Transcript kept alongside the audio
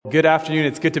Good afternoon.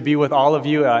 It's good to be with all of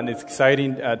you, and it's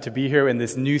exciting to be here in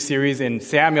this new series in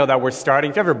Samuel that we're starting.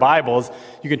 If you have your Bibles,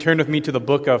 you can turn with me to the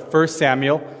book of 1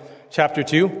 Samuel, chapter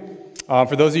 2.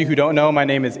 For those of you who don't know, my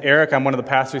name is Eric. I'm one of the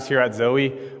pastors here at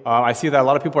Zoe. I see that a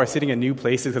lot of people are sitting in new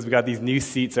places because we got these new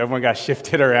seats. So everyone got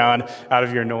shifted around out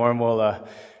of your normal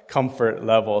comfort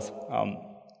levels.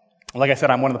 Like I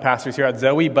said, I'm one of the pastors here at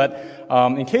Zoe, but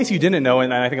in case you didn't know,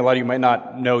 and I think a lot of you might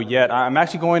not know yet, I'm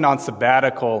actually going on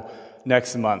sabbatical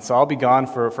next month. So I'll be gone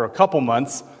for a couple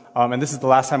months, and this is the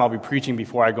last time I'll be preaching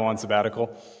before I go on sabbatical.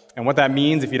 And what that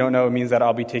means, if you don't know, it means that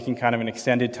I'll be taking kind of an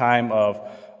extended time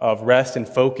of rest and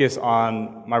focus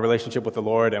on my relationship with the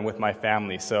Lord and with my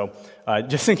family. So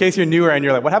just in case you're newer and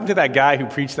you're like, what happened to that guy who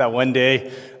preached that one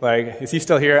day? Like, is he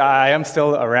still here? I am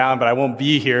still around, but I won't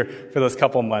be here for those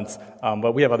couple months.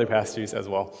 But we have other pastors as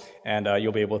well, and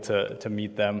you'll be able to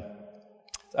meet them.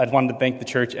 I just wanted to thank the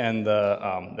church and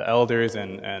the elders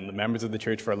and the members of the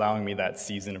church for allowing me that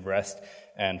season of rest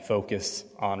and focus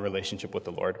on relationship with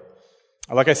the Lord.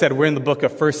 Like I said, we're in the book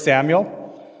of 1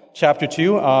 Samuel, chapter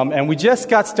 2, and we just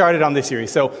got started on this series.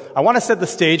 So I want to set the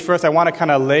stage first. I want to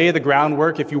kind of lay the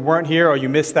groundwork. If you weren't here or you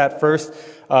missed that first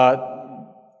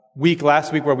week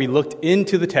last week where we looked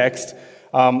into the text,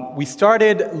 we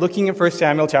started looking at 1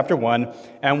 Samuel chapter 1,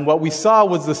 and what we saw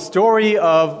was the story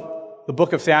of the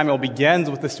book of Samuel begins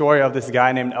with the story of this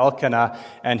guy named Elkanah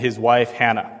and his wife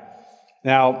Hannah.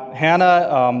 Now,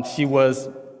 Hannah, she was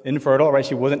infertile, right?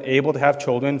 She wasn't able to have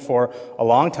children for a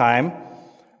long time,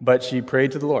 but she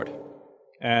prayed to the Lord.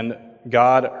 And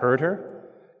God heard her.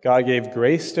 God gave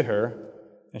grace to her,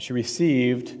 and she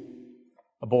received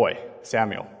a boy,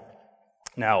 Samuel.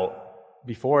 Now,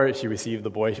 before she received the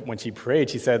boy, when she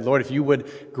prayed, she said, Lord, if you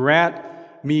would grant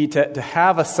me to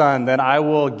have a son, then I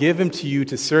will give him to you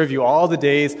to serve you all the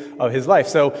days of his life.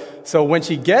 So when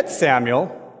she gets Samuel,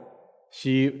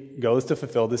 she goes to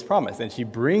fulfill this promise, and she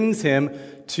brings him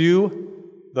to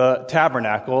the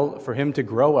tabernacle for him to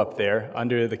grow up there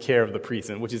under the care of the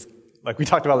priest, and which is, like we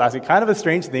talked about last week, kind of a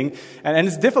strange thing, and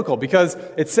it's difficult because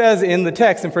it says in the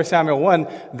text in 1 Samuel 1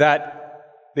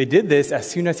 that they did this as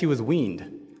soon as he was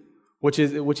weaned. Which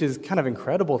is kind of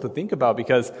incredible to think about,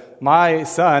 because my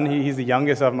son, he's the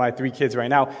youngest of my 3 kids right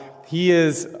now, he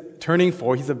is turning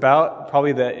 4. He's about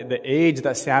probably the age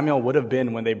that Samuel would have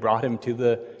been when they brought him to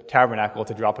the tabernacle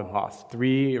to drop him off,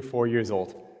 3 or 4 years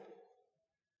old.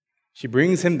 She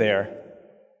brings him there,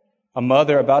 a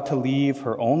mother about to leave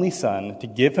her only son to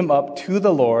give him up to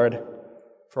the Lord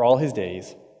for all his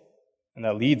days. And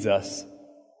that leads us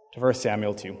to 1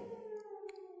 Samuel 2.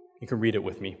 You can read it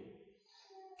with me.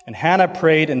 And Hannah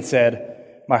prayed and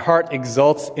said, my heart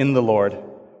exults in the Lord.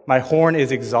 My horn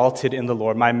is exalted in the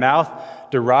Lord. My mouth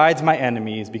derides my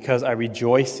enemies because I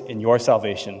rejoice in your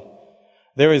salvation.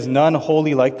 There is none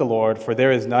holy like the Lord, for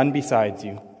there is none besides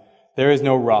you. There is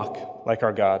no rock like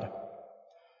our God.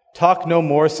 Talk no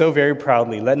more so very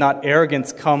proudly. Let not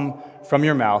arrogance come from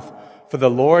your mouth, for the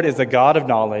Lord is a God of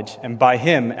knowledge, and by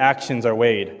him actions are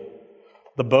weighed.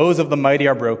 The bows of the mighty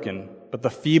are broken, but the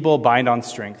feeble bind on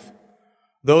strength.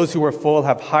 Those who were full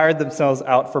have hired themselves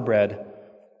out for bread,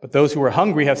 but those who were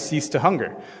hungry have ceased to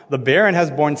hunger. The barren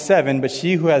has borne 7, but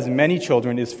she who has many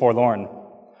children is forlorn.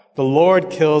 The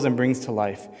Lord kills and brings to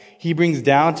life. He brings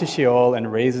down to Sheol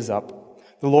and raises up.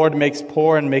 The Lord makes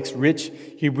poor and makes rich.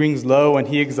 He brings low and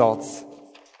he exalts.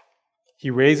 He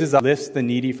raises up, lifts the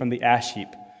needy from the ash heap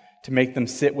to make them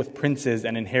sit with princes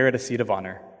and inherit a seat of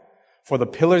honor. For the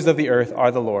pillars of the earth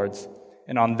are the Lord's,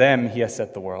 and on them he has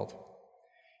set the world.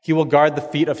 He will guard the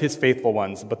feet of his faithful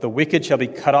ones, but the wicked shall be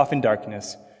cut off in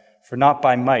darkness, for not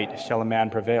by might shall a man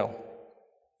prevail.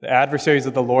 The adversaries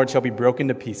of the Lord shall be broken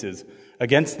to pieces.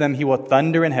 Against them he will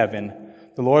thunder in heaven.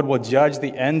 The Lord will judge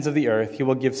the ends of the earth. He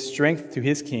will give strength to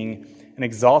his king and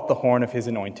exalt the horn of his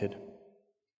anointed.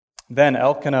 Then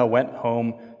Elkanah went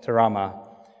home to Ramah,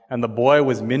 and the boy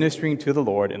was ministering to the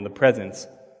Lord in the presence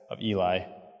of Eli,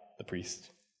 the priest.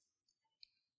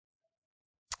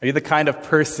 Are you the kind of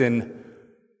person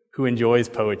who enjoys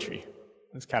poetry?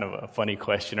 That's kind of a funny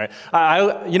question, right?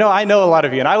 I know a lot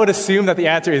of you, and I would assume that the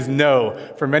answer is no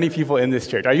for many people in this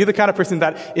church. Are you the kind of person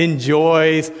that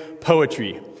enjoys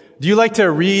poetry? Do you like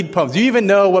to read poems? Do you even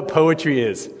know what poetry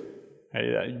is?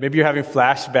 Maybe you're having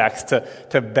flashbacks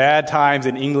to bad times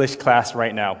in English class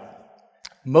right now.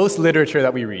 Most literature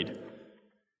that we read,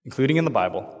 including in the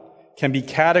Bible, can be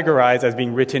categorized as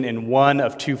being written in one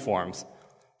of 2 forms,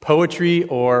 poetry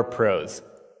or prose.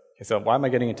 So why am I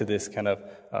getting into this kind of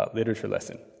literature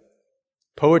lesson?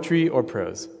 Poetry or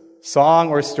prose, song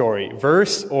or story,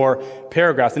 verse or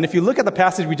paragraphs. And if you look at the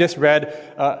passage we just read,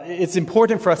 it's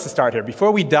important for us to start here.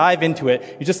 Before we dive into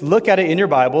it, you just look at it in your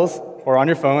Bibles, or on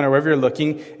your phone or wherever you're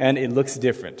looking, and it looks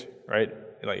different, right?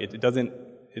 Like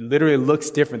it literally looks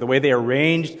different. The way they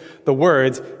arranged the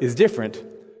words is different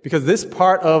because this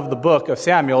part of the book of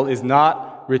Samuel is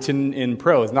not written in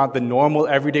prose, not the normal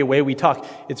everyday way we talk.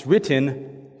 It's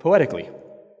written poetically.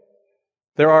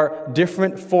 There are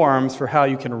different forms for how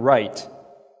you can write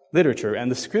literature,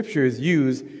 and the scriptures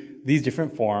use these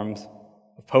different forms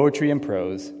of poetry and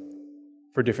prose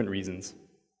for different reasons.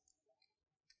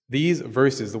 These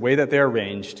verses, the way that they're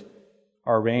arranged,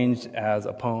 are arranged as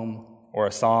a poem or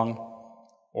a song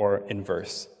or in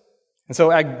verse. And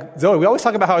so at Zoe, we always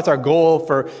talk about how it's our goal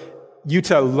for you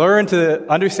to learn to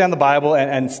understand the Bible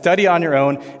and study on your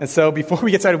own. And so before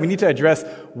we get started, we need to address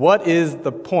what is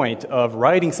the point of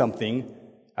writing something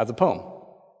as a poem?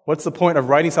 What's the point of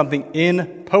writing something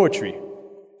in poetry?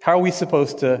 How are we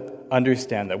supposed to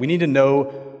understand that? We need to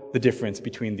know the difference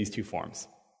between these two forms.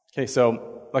 Okay,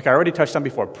 so like I already touched on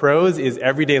before, prose is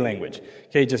everyday language.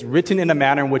 Okay, just written in a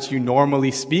manner in which you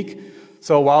normally speak.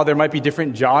 So while there might be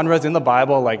different genres in the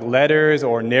Bible, like letters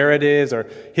or narratives or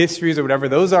histories or whatever,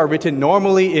 those are written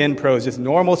normally in prose, just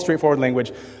normal, straightforward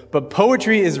language. But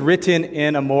poetry is written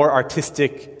in a more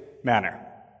artistic manner.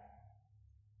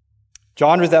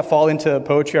 Genres that fall into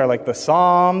poetry are like the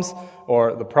Psalms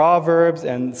or the Proverbs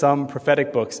and some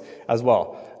prophetic books as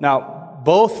well. Now,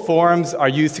 both forms are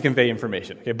used to convey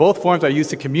information. Okay, both forms are used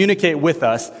to communicate with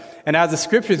us. And as the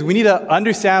scriptures, we need to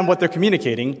understand what they're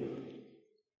communicating,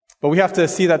 but we have to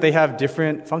see that they have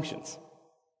different functions.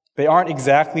 They aren't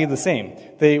exactly the same.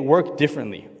 They work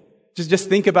differently. Just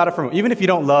think about it even if you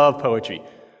don't love poetry,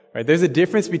 right? There's a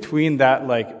difference between that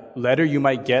letter you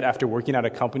might get after working at a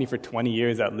company for 20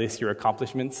 years that lists your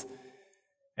accomplishments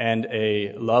and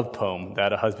a love poem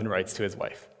that a husband writes to his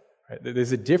wife. Right?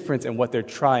 There's a difference in what they're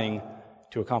trying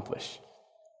to accomplish.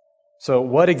 So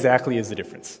what exactly is the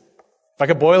difference? If I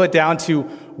could boil it down to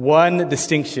one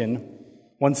distinction,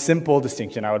 one simple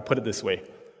distinction, I would put it this way.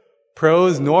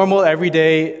 Prose, normal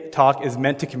everyday talk, is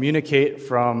meant to communicate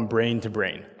from brain to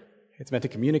brain. It's meant to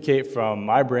communicate from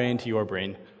my brain to your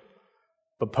brain.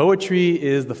 But poetry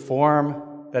is the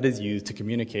form that is used to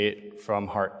communicate from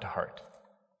heart to heart.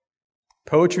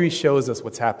 Poetry shows us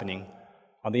what's happening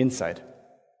on the inside.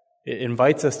 It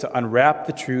invites us to unwrap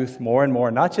the truth more and more,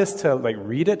 not just to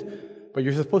read it, but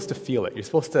you're supposed to feel it. You're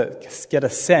supposed to get a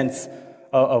sense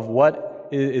of what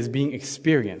is being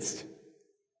experienced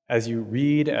as you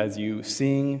read, as you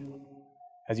sing,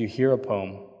 as you hear a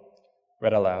poem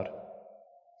read aloud.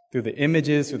 Through the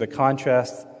images, through the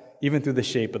contrast, even through the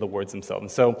shape of the words themselves.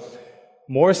 And so,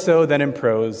 more so than in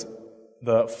prose,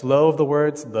 the flow of the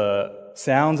words, the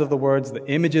sounds of the words, the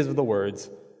images of the words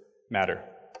matter.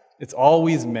 It's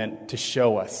always meant to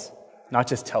show us, not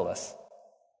just tell us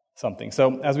something.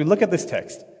 So, as we look at this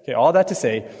text, okay, all that to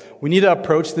say, we need to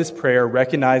approach this prayer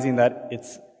recognizing that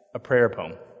it's a prayer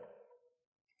poem.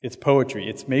 It's poetry.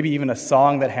 It's maybe even a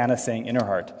song that Hannah sang in her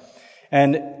heart.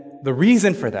 And the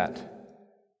reason for that is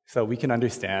so we can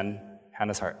understand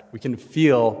Hannah's heart. We can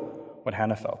feel what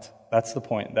Hannah felt. That's the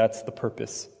point. That's the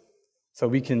purpose. So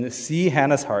we can see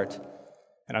Hannah's heart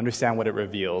and understand what it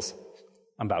reveals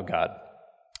about God.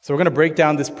 So we're going to break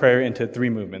down this prayer into three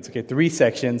movements, okay? 3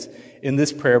 sections in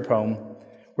this prayer poem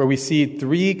where we see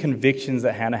 3 convictions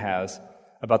that Hannah has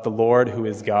about the Lord who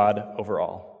is God over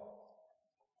all.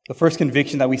 The first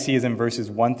conviction that we see is in verses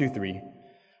 1 through 3,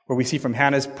 where we see from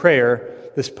Hannah's prayer,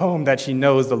 this poem, that she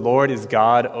knows the Lord is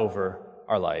God over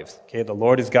our lives. Okay, the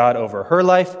Lord is God over her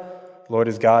life. The Lord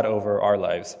is God over our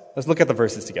lives. Let's look at the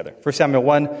verses together. 1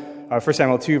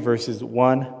 Samuel 2, verses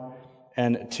 1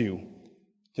 and 2.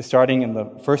 Just starting in the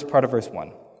first part of verse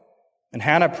 1. And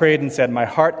Hannah prayed and said, "My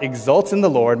heart exults in the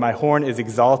Lord. My horn is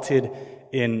exalted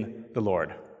in the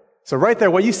Lord." So right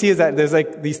there, what you see is that there's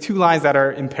these 2 lines that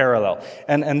are in parallel.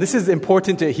 And this is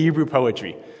important to Hebrew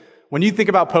poetry. When you think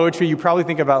about poetry, you probably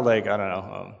think about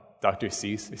Dr.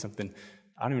 Seuss or something.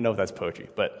 I don't even know if that's poetry,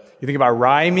 but you think about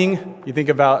rhyming, you think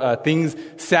about things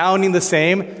sounding the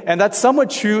same, and that's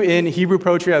somewhat true in Hebrew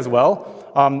poetry as well.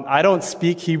 I don't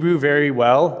speak Hebrew very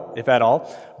well, if at all,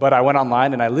 but I went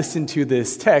online and I listened to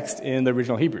this text in the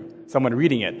original Hebrew, someone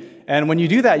reading it. And when you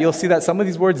do that, you'll see that some of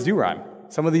these words do rhyme.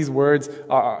 Some of these words,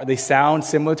 they sound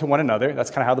similar to one another. That's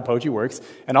kind of how the poetry works.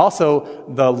 And also,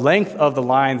 the length of the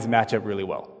lines match up really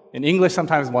well. In English,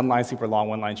 sometimes one line's super long,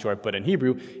 one line short, but in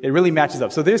Hebrew, it really matches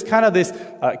up. So there's kind of this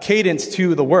cadence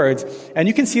to the words, and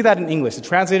you can see that in English. The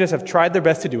translators have tried their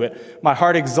best to do it. My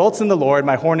heart exults in the Lord,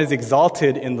 my horn is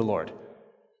exalted in the Lord.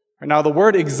 Now, the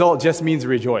word exult just means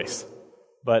rejoice,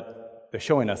 but they're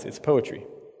showing us it's poetry.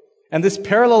 And this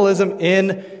parallelism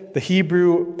in the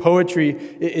Hebrew poetry,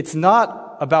 it's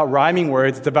not about rhyming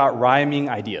words, it's about rhyming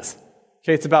ideas.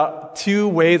 Okay, it's about two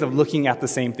ways of looking at the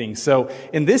same thing. So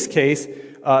in this case,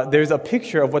 there's a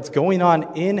picture of what's going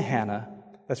on in Hannah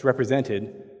that's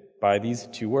represented by these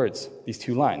two words, these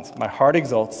two lines. My heart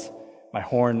exalts, my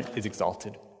horn is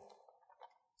exalted.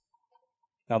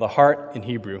 Now, the heart in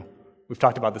Hebrew, we've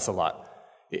talked about this a lot.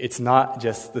 It's not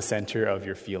just the center of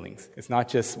your feelings. It's not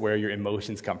just where your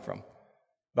emotions come from.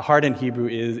 The heart in Hebrew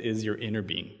is your inner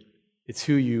being. It's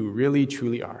who you really,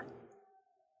 truly are.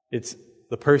 It's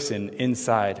the person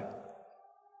inside.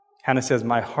 Hannah says,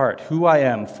 my heart, who I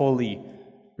am, fully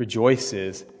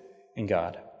rejoices in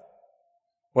God.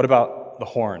 What about the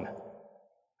horn?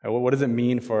 What does it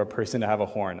mean for a person to have a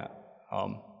horn?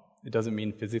 It doesn't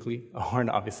mean physically a horn,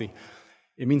 obviously.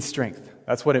 It means strength.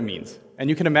 That's what it means. And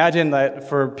you can imagine that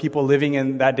for people living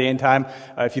in that day and time,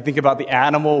 if you think about the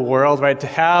animal world, right, to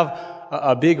have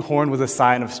a big horn was a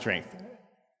sign of strength.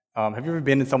 Have you ever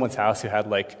been in someone's house who had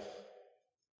like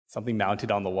something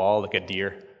mounted on the wall, like a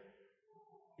deer?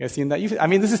 You guys seen that?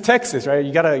 This is Texas, right?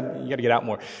 You gotta get out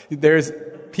more. There's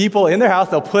people in their house,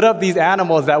 they'll put up these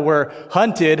animals that were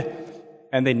hunted,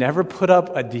 and they never put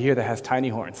up a deer that has tiny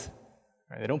horns.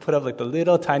 Right? They don't put up like the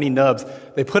little tiny nubs.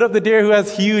 They put up the deer who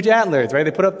has huge antlers, right?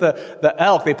 They put up the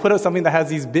elk. They put up something that has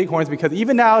these big horns because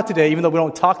even now today, even though we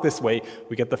don't talk this way,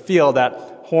 we get the feel that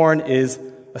horn is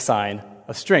a sign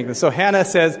of strength. And so Hannah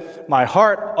says, my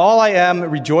heart, all I am,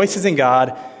 rejoices in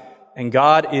God, and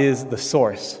God is the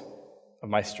source of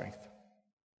my strength.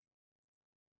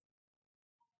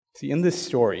 See, in this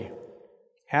story,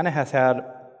 Hannah has had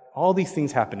all these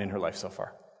things happen in her life so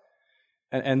far.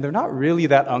 And they're not really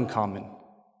that uncommon.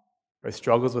 Right?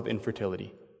 Struggles with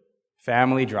infertility,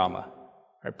 family drama,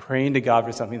 right? Praying to God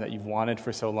for something that you've wanted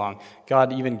for so long,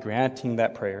 God even granting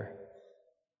that prayer.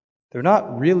 They're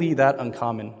not really that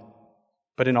uncommon.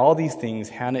 But in all these things,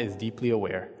 Hannah is deeply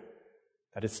aware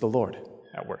that it's the Lord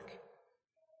at work,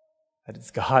 that it's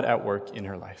God at work in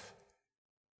her life.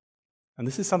 And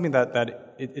this is something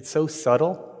that it's so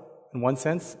subtle in one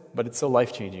sense, but it's so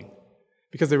life-changing.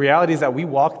 Because the reality is that we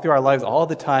walk through our lives all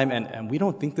the time and we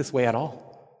don't think this way at all.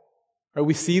 Right?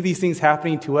 We see these things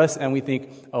happening to us and we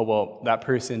think, oh, well, that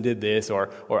person did this, or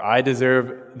I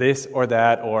deserve this or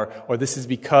that, or this is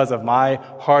because of my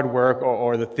hard work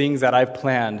or the things that I've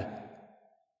planned.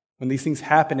 When these things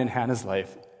happen in Hannah's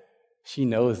life, she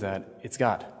knows that it's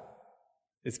God.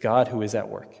 It's God who is at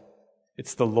work.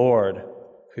 It's the Lord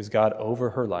who's God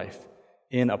over her life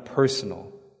in a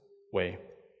personal way.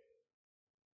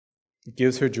 It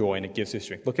gives her joy and it gives her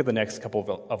strength. Look at the next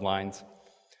couple of lines.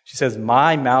 She says,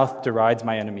 my mouth derides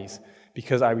my enemies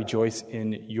because I rejoice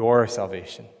in your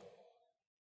salvation.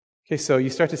 Okay, so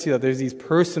you start to see that there's these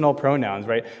personal pronouns,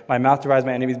 right? My mouth derides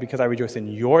my enemies because I rejoice in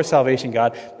your salvation,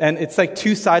 God. And it's like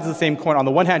two sides of the same coin. On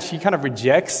the one hand, she kind of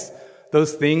rejects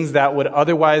those things that would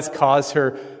otherwise cause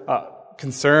her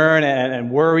concern and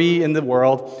worry in the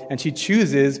world, and she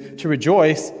chooses to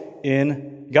rejoice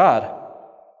in God.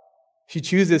 She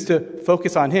chooses to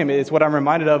focus on Him. It's what I'm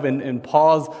reminded of in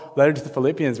Paul's letter to the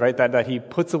Philippians, right? That he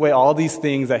puts away all these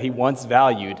things that he once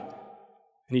valued,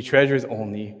 and he treasures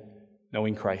only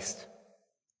knowing Christ.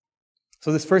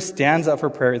 So this first stanza of her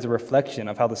prayer is a reflection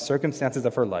of how the circumstances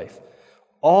of her life,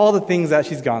 all the things that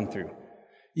she's gone through,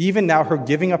 even now her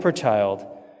giving up her child,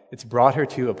 it's brought her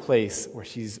to a place where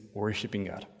she's worshiping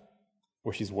God,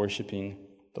 where she's worshiping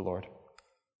the Lord.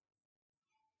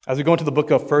 As we go into the book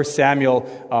of 1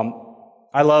 Samuel,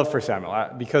 I love 1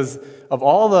 Samuel because of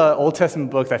all the Old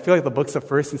Testament books, I feel like the books of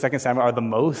 1 and 2 Samuel are the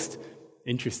most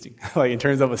interesting, like in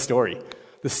terms of a story.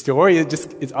 The story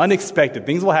is unexpected.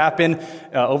 Things will happen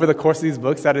over the course of these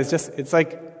books that it's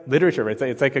like literature.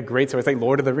 It's like a great story. It's like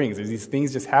Lord of the Rings. There's these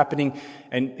things just happening,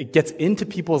 and it gets into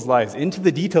people's lives, into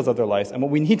the details of their lives. And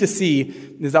what we need to see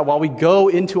is that while we go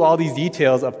into all these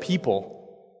details of people,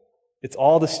 it's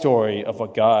all the story of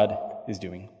what God is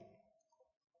doing.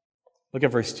 Look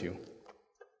at verse 2.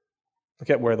 Look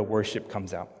at where the worship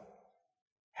comes out.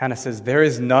 Hannah says, there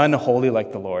is none holy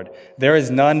like the Lord. There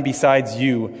is none besides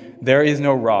you. There is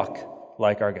no rock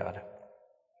like our God.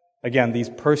 Again, these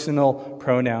personal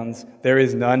pronouns, there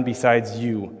is none besides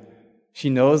you. She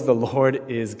knows the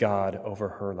Lord is God over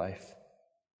her life.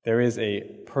 There is a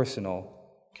personal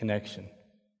connection.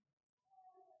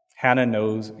 Hannah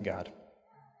knows God.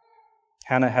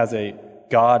 Hannah has a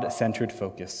God-centered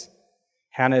focus.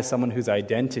 Hannah is someone whose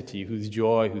identity, whose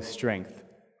joy, whose strength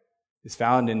is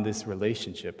found in this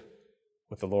relationship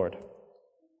with the Lord.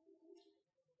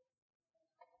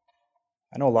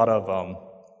 I know a lot of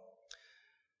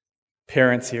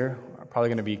parents here are probably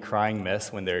going to be crying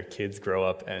mess when their kids grow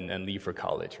up and leave for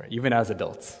college, right? Even as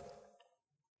adults.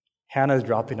 Hannah's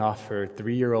dropping off her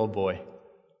 3-year-old boy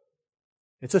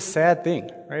It's a sad thing,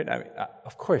 right? I mean,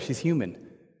 of course, she's human,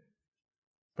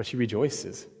 but she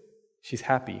rejoices. She's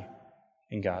happy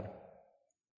in God.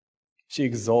 She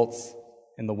exults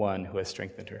in the one who has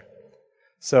strengthened her.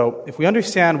 So if we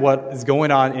understand what is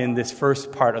going on in this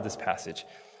first part of this passage,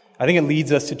 I think it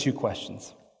leads us to two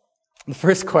questions. The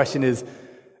first question is,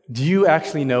 do you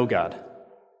actually know God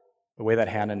the way that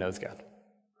Hannah knows God?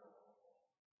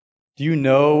 Do you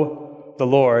know the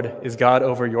Lord? Is God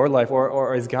over your life,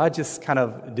 or is God just kind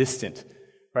of distant?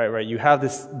 Right. You have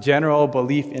this general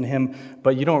belief in Him,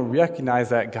 but you don't recognize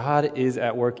that God is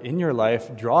at work in your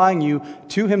life, drawing you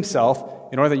to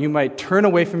Himself in order that you might turn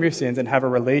away from your sins and have a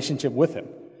relationship with Him.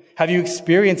 Have you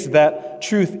experienced that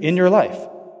truth in your life?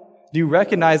 Do you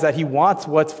recognize that He wants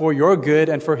what's for your good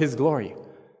and for His glory?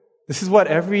 This is what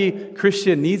every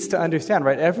Christian needs to understand,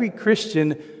 right? Every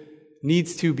Christian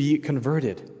needs to be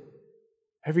converted.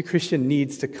 Every Christian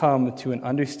needs to come to an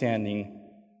understanding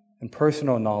and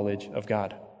personal knowledge of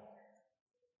God.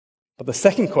 But the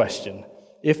second question,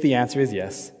 if the answer is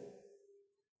yes,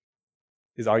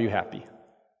 is, are you happy?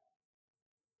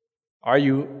 Are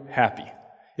you happy?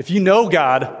 If you know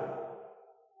God,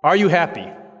 are you happy?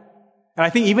 And I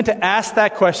think even to ask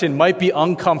that question might be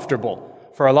uncomfortable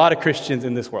for a lot of Christians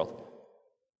in this world.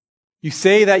 You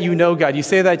say that you know God. You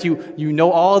say that you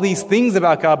know all these things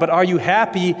about God, but are you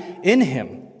happy in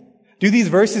Him? Do these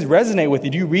verses resonate with you?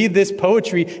 Do you read this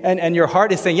poetry and your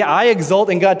heart is saying, yeah, I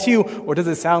exult in God too? Or does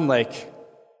it sound like,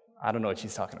 I don't know what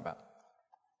she's talking about?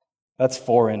 That's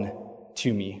foreign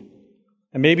to me.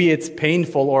 And maybe it's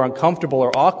painful or uncomfortable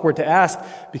or awkward to ask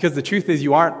because the truth is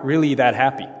you aren't really that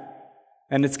happy.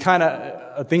 And it's kind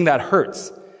of a thing that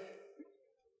hurts.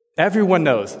 Everyone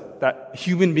knows that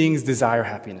human beings desire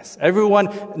happiness. Everyone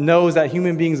knows that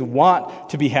human beings want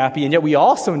to be happy, and yet we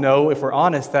also know, if we're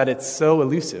honest, that it's so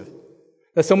elusive.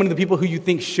 That so many of the people who you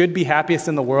think should be happiest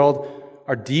in the world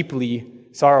are deeply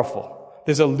sorrowful.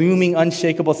 There's a looming,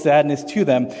 unshakable sadness to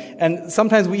them, and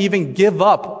sometimes we even give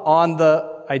up on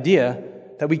the idea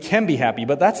that we can be happy,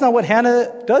 but that's not what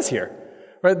Hannah does here.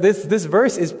 Right? This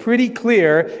verse is pretty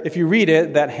clear, if you read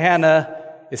it, that Hannah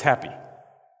is happy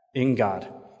in God.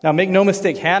 Now, make no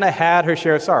mistake, Hannah had her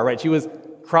share of sorrow, right? She was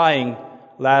crying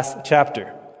last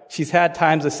chapter. She's had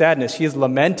times of sadness. She has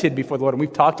lamented before the Lord. And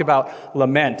we've talked about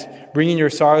lament, bringing your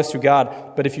sorrows to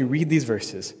God. But if you read these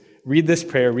verses, read this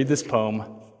prayer, read this poem,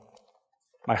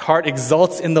 my heart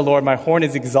exults in the Lord. My horn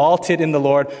is exalted in the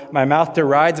Lord. My mouth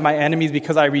derides my enemies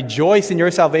because I rejoice in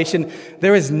your salvation.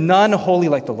 There is none holy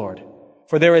like the Lord,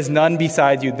 for there is none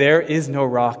besides you. There is no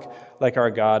rock like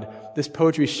our God. This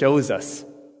poetry shows us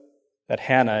that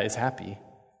Hannah is happy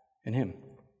in Him.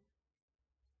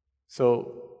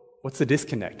 So, what's the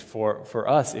disconnect for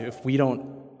us if we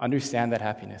don't understand that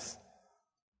happiness?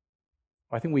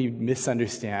 Well, I think we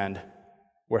misunderstand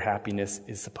where happiness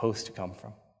is supposed to come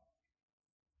from.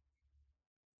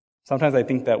 Sometimes I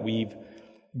think that we've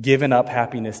given up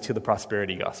happiness to the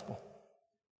prosperity gospel.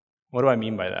 What do I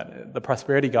mean by that? The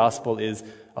prosperity gospel is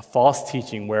a false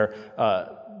teaching where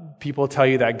people tell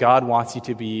you that God wants you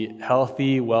to be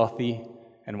healthy, wealthy,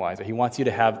 and wise. He wants you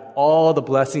to have all the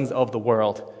blessings of the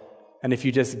world. And if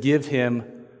you just give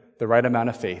Him the right amount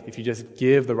of faith, if you just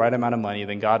give the right amount of money,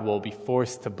 then God will be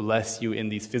forced to bless you in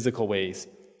these physical ways.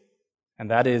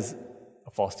 And that is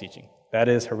a false teaching. That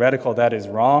is heretical. That is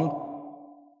wrong.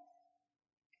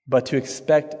 But to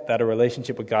expect that a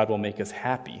relationship with God will make us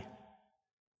happy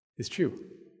is true.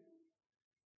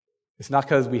 It's not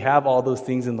because we have all those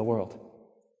things in the world,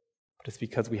 but it's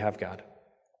because we have God.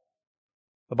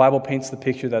 The Bible paints the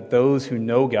picture that those who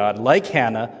know God, like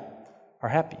Hannah, are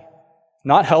happy.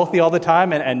 Not healthy all the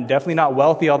time, and definitely not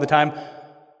wealthy all the time,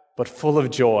 but full of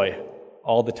joy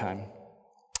all the time.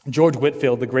 George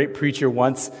Whitefield, the great preacher,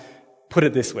 once put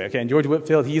it this way, okay? And George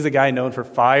Whitefield, he's a guy known for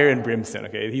fire and brimstone,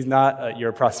 okay? He's not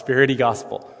your prosperity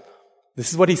gospel.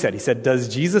 This is what he said. He said,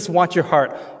 "Does Jesus want your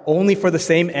heart only for the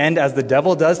same end as the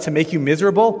devil does, to make you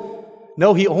miserable?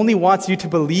 No, He only wants you to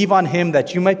believe on Him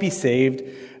that you might be saved.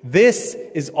 This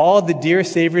is all the dear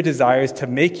Savior desires, to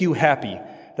make you happy,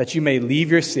 that you may leave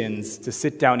your sins to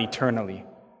sit down eternally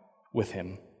with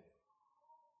Him."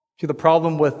 See, the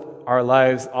problem with our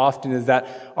lives often is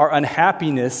that our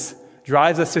unhappiness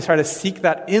drives us to try to seek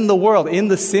that in the world, in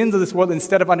the sins of this world,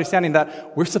 instead of understanding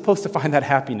that we're supposed to find that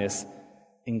happiness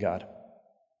in God.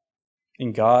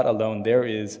 In God alone, there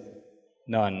is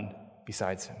none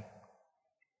besides Him.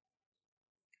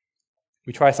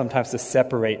 We try sometimes to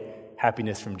separate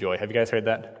happiness from joy. Have you guys heard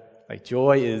that? Like,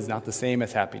 joy is not the same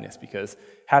as happiness, because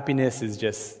happiness is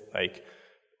just like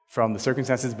from the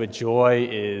circumstances, but joy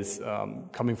is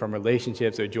coming from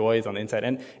relationships, or joy is on the inside.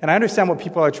 And I understand what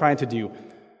people are trying to do.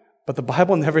 But the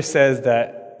Bible never says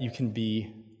that you can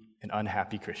be an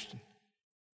unhappy Christian.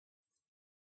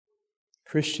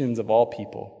 Christians of all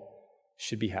people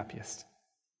should be happiest.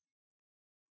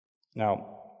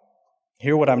 Now,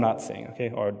 hear what I'm not saying,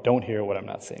 okay? Or don't hear what I'm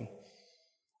not saying.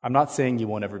 I'm not saying you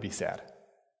won't ever be sad.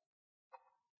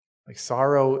 Like,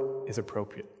 sorrow is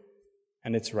appropriate,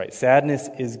 and it's right. Sadness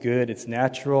is good, it's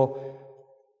natural.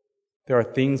 There are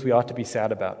things we ought to be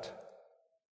sad about.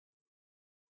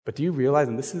 But do you realize,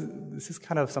 and this is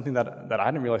kind of something that I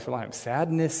didn't realize for a long time,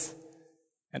 sadness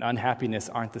and unhappiness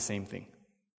aren't the same thing.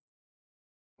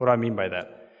 What do I mean by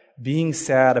that? Being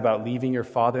sad about leaving your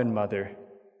father and mother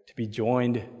to be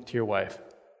joined to your wife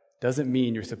doesn't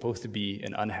mean you're supposed to be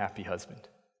an unhappy husband.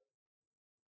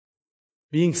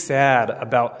 Being sad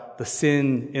about the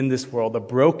sin in this world, the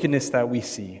brokenness that we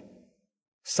see,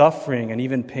 suffering and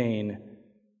even pain,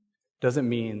 doesn't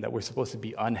mean that we're supposed to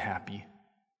be unhappy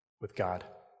with God,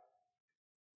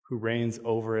 who reigns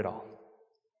over it all.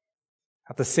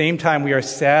 At the same time, we are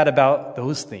sad about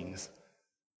those things.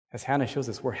 As Hannah shows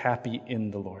us, we're happy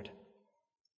in the Lord.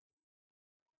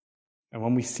 And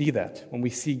when we see that, when we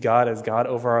see God as God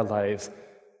over our lives,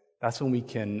 that's when we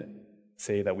can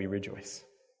say that we rejoice.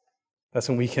 That's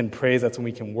when we can praise, that's when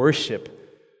we can worship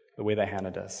the way that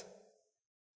Hannah does.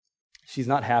 She's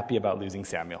not happy about losing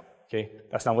Samuel, okay?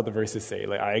 That's not what the verses say.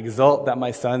 Like, I exult that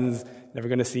my son's never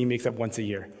going to see me except once a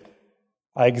year.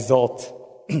 I exult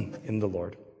in the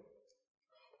Lord.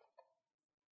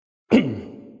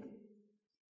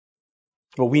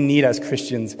 What we need as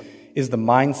Christians is the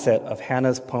mindset of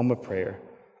Hannah's poem of prayer,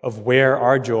 of where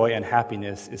our joy and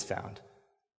happiness is found.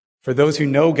 For those who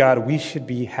know God, we should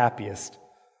be happiest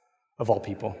of all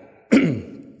people.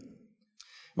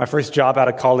 My first job out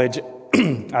of college,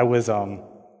 I was a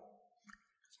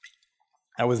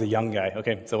young guy.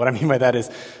 Okay, so what I mean by that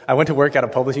is I went to work at a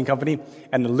publishing company,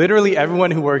 and literally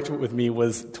everyone who worked with me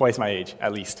was twice my age,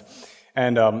 at least.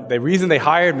 And the reason they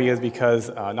hired me is because,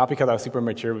 not because I was super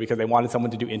mature, but because they wanted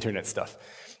someone to do internet stuff.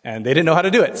 And they didn't know how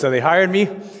to do it. So they hired me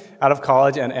out of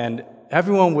college, and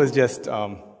everyone was just,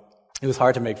 it was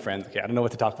hard to make friends. Okay, I don't know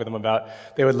what to talk with them about.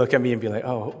 They would look at me and be like,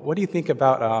 oh, what do you think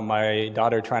about my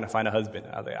daughter trying to find a husband?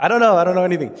 I was like, I don't know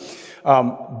anything.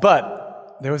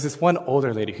 But there was this one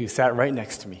older lady who sat right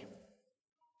next to me.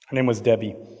 Her name was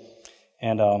Debbie.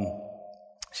 And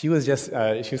she was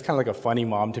kind of like a funny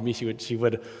mom to me. She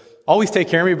would always take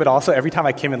care of me, but also every time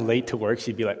I came in late to work,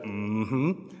 she'd be like,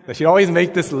 mm-hmm. She'd always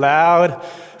make this loud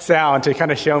sound to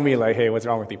kind of show me, like, hey, what's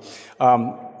wrong with you?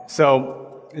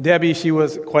 So Debbie, she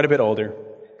was quite a bit older.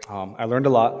 I learned a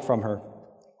lot from her.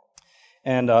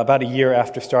 And about a year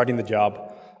after starting the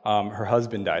job, her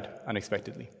husband died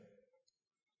unexpectedly.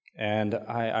 And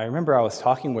I remember I was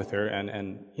talking with her,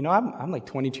 and you know, I'm like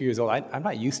 22 years old. I'm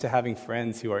not used to having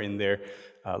friends who are in their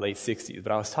late 60s,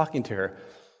 but I was talking to her,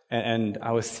 and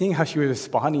I was seeing how she was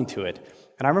responding to it.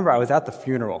 And I remember I was at the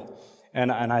funeral,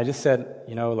 and I just said,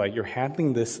 you know, like, you're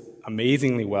handling this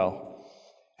amazingly well.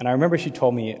 And I remember she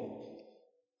told me,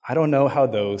 I don't know how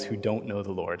those who don't know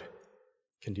the Lord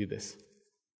can do this.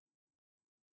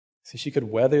 So she could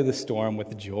weather the storm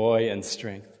with joy and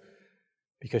strength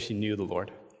because she knew the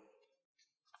Lord.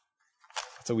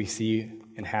 That's what we see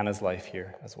in Hannah's life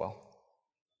here as well.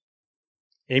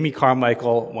 Amy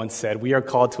Carmichael once said, we are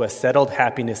called to a settled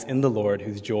happiness in the Lord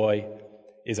whose joy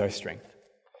is our strength.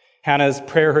 Hannah's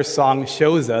prayer, her song,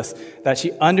 shows us that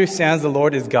she understands the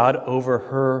Lord is God over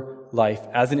her life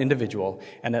as an individual,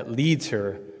 and that leads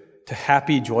her to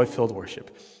happy, joy-filled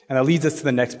worship. And that leads us to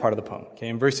the next part of the poem. Okay,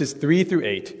 in verses 3 through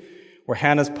 8, where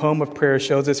Hannah's poem of prayer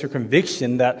shows us her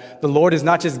conviction that the Lord is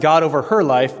not just God over her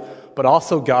life, but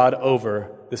also God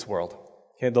over this world.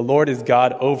 Okay, the Lord is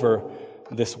God over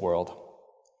this world.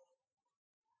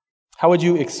 How would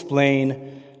you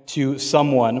explain to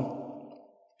someone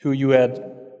who you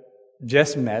had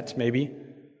just met, maybe,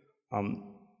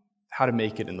 how to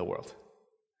make it in the world?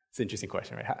 It's an interesting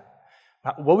question, right?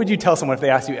 What would you tell someone if they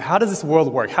asked you, how does this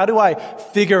world work? How do I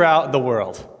figure out the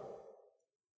world?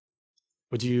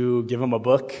 Would you give them a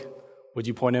book? Would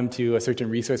you point them to a certain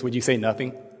resource? Would you say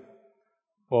nothing?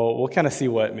 Well, we'll kind of see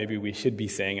what maybe we should be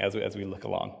saying as we look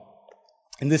along.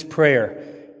 In this prayer,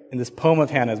 in this poem of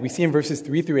Hannah's, we see in verses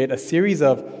 3 through 8 a series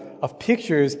of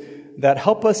pictures that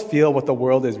help us feel what the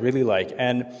world is really like.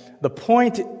 And the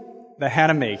point that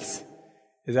Hannah makes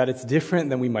is that it's different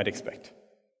than we might expect.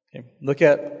 Okay, look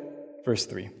at verse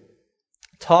 3.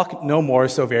 Talk no more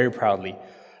so very proudly.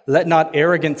 Let not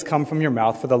arrogance come from your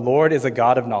mouth, for the Lord is a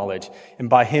God of knowledge, and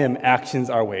by him actions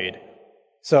are weighed.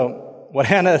 So what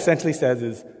Hannah essentially says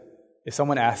is, if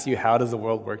someone asks you, how does the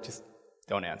world work, just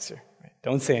don't answer. Right?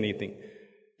 Don't say anything.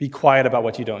 Be quiet about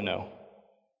what you don't know.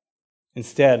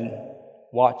 Instead,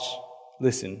 watch,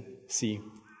 listen, see.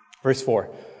 Verse 4,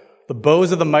 the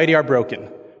bows of the mighty are broken,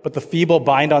 but the feeble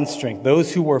bind on strength.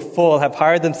 Those who were full have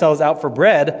hired themselves out for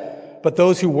bread, but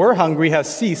those who were hungry have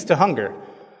ceased to hunger.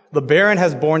 The barren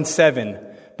has borne 7,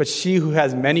 but she who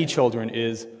has many children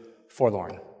is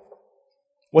forlorn.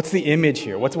 What's the image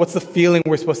here? What's the feeling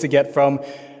we're supposed to get from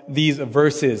these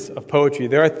verses of poetry?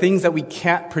 There are things that we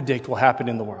can't predict will happen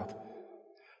in the world.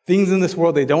 Things in this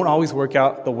world, they don't always work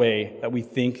out the way that we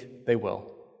think they will.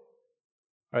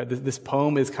 Right? This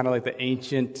poem is kind of like the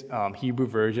ancient Hebrew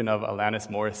version of Alanis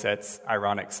Morissette's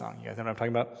Ironic song. You guys know what I'm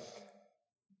talking about?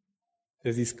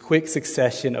 There's these quick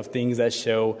succession of things that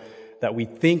show that we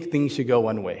think things should go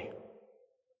one way,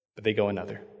 but they go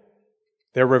another.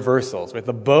 They're reversals. Right?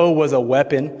 The bow was a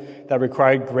weapon that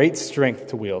required great strength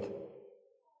to wield.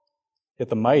 Yet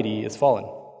the mighty is fallen.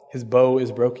 His bow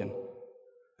is broken.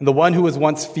 And the one who was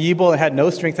once feeble and had no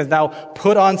strength has now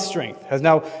put on strength, has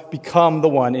now become the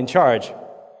one in charge.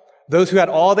 Those who had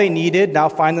all they needed now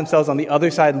find themselves on the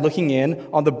other side looking in,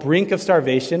 on the brink of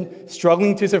starvation,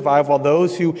 struggling to survive, while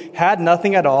those who had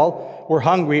nothing at all, were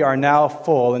hungry, are now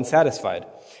full and satisfied.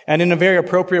 And in a very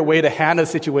appropriate way to Hannah's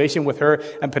situation with her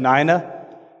and Peninnah,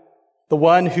 the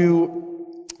one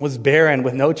who was barren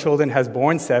with no children has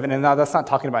borne 7. And now that's not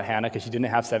talking about Hannah because she didn't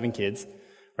have 7 kids.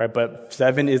 Right, but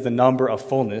 7 is the number of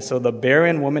fullness. So the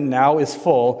barren woman now is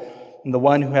full, and the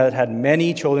one who had had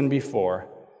many children before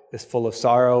is full of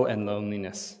sorrow and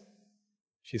loneliness.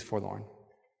 She's forlorn.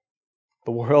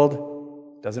 The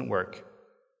world doesn't work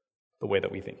the way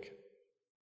that we think.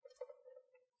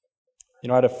 You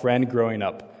know, I had a friend growing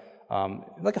up,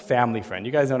 like a family friend.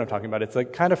 You guys know what I'm talking about. It's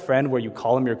like kind of friend where you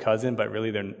call them your cousin, but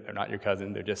really they're not your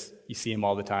cousin. They're just, you see them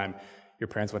all the time. Your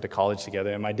parents went to college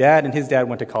together. And my dad and his dad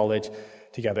went to college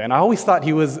together. And I always thought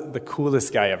he was the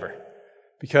coolest guy ever.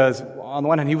 Because on the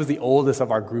one hand, he was the oldest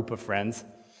of our group of friends.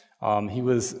 He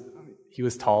was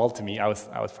tall to me. I was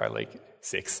probably like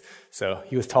 6. So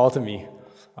he was tall to me.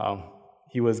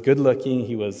 He was good looking.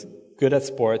 He was good at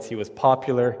sports. He was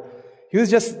popular. He was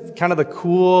just kind of the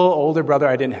cool older brother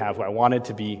I didn't have, who I wanted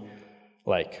to be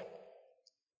like.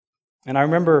 And I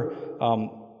remember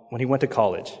when he went to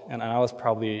college, and I was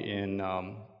probably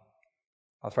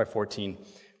 14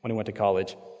 when he went to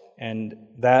college. And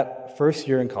that first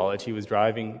year in college, he was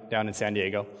driving down in San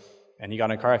Diego, and he got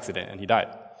in a car accident, and he died.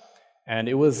 And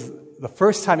it was the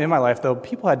first time in my life, though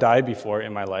people had died before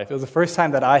in my life, it was the first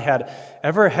time that I had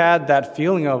ever had that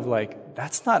feeling of like,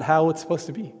 that's not how it's supposed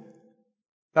to be.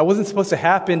 That wasn't supposed to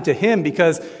happen to him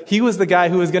because he was the guy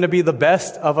who was going to be the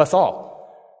best of us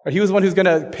all. He was the one who's going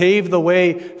to pave the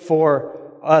way for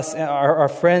us, our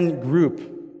friend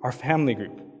group, our family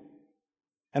group.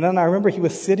 And then I remember he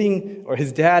was sitting, or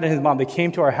his dad and his mom, they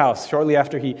came to our house shortly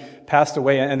after he passed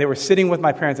away, and they were sitting with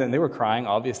my parents, and they were crying,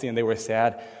 obviously, and they were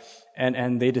sad.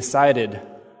 And they decided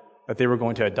that they were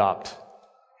going to adopt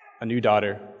a new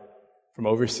daughter from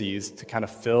overseas to kind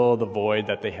of fill the void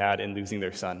that they had in losing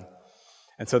their son.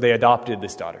 And so they adopted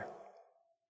this daughter.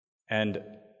 And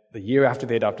the year after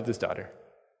they adopted this daughter,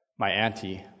 my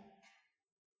auntie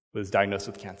was diagnosed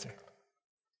with cancer.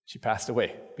 She passed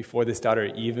away before this daughter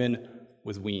even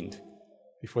was weaned,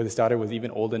 before this daughter was even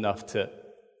old enough to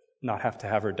not have to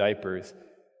have her diapers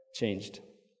changed.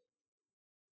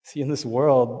 See, in this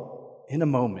world, in a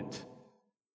moment,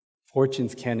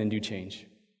 fortunes can and do change.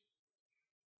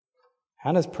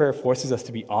 Hannah's prayer forces us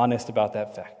to be honest about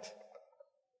that fact.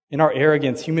 In our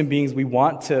arrogance, human beings, we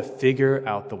want to figure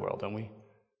out the world, don't we?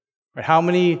 Right? How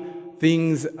many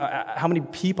things, how many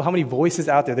people, how many voices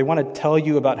out there, they want to tell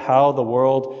you about how the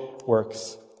world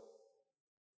works.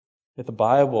 Yet the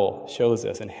Bible shows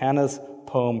us, and Hannah's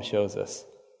poem shows us,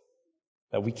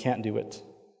 that we can't do it.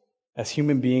 As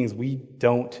human beings, we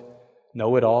don't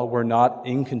know it all. We're not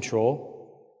in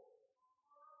control.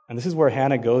 And this is where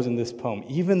Hannah goes in this poem.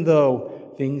 Even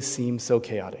though things seem so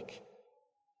chaotic,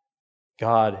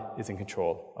 God is in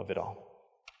control of it all.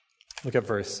 Look at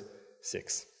verse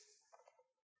 6.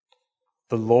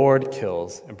 The Lord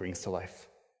kills and brings to life.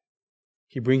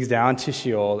 He brings down to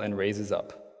Sheol and raises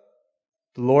up.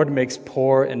 The Lord makes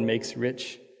poor and makes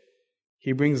rich.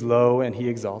 He brings low and he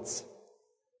exalts.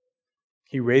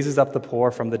 He raises up the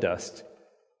poor from the dust.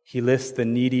 He lifts the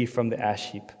needy from the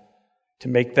ash heap to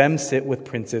make them sit with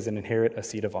princes and inherit a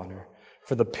seat of honor.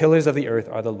 For the pillars of the earth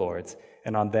are the Lord's,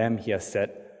 and on them he has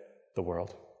set the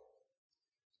world.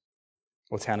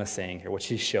 What's Hannah saying here? What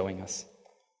she's showing us?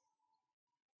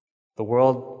 The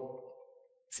world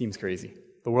seems crazy.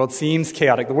 The world seems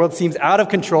chaotic. The world seems out of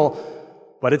control,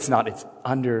 but it's not. It's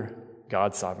under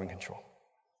God's sovereign control.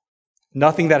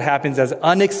 Nothing that happens as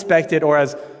unexpected or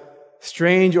as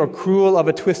strange or cruel of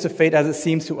a twist of fate as it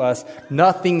seems to us,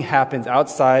 nothing happens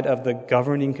outside of the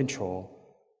governing control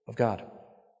of God.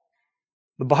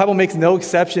 The Bible makes no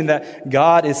exception that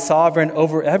God is sovereign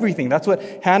over everything. That's what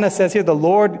Hannah says here. The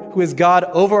Lord, who is God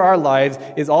over our lives,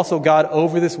 is also God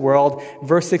over this world.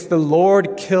 Verse 6, the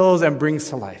Lord kills and brings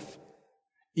to life.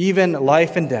 Even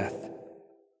life and death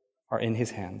are in his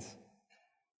hands.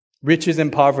 Riches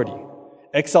and poverty,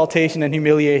 exaltation and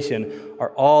humiliation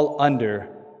are all under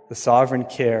the sovereign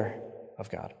care of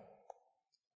God.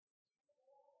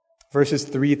 Verses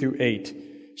 3 through 8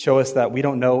 show us that we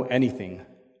don't know anything,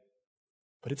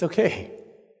 but it's okay,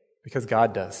 because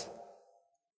God does.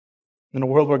 In a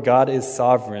world where God is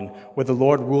sovereign, where the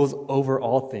Lord rules over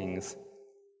all things,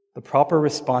 the proper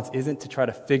response isn't to try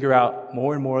to figure out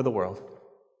more and more of the world,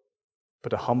 but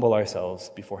to humble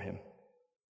ourselves before him.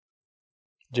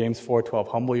 James 4:12,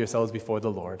 humble yourselves before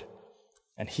the Lord,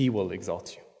 and he will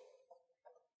exalt you.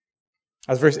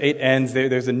 As verse 8 ends,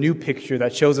 there's a new picture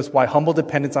that shows us why humble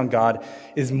dependence on God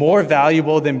is more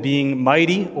valuable than being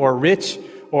mighty or rich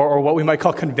or what we might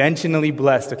call conventionally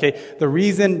blessed, okay? The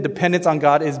reason dependence on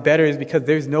God is better is because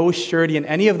there's no surety in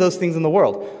any of those things in the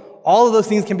world. All of those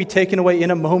things can be taken away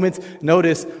in a moment's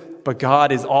notice, but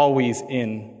God is always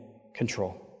in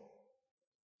control.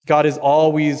 God is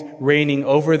always reigning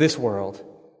over this world.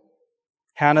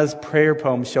 Hannah's prayer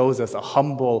poem shows us a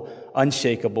humble,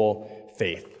 unshakable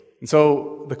faith. And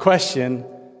so the question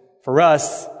for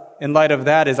us in light of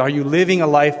that is, are you living a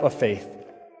life of faith?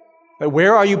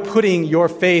 Where are you putting your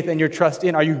faith and your trust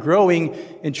in? Are you growing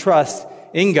in trust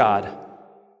in God?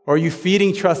 Or are you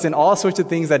feeding trust in all sorts of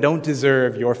things that don't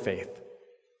deserve your faith?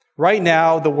 Right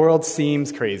now, the world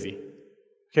seems crazy.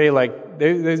 Okay, like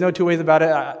there's no two ways about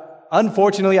it.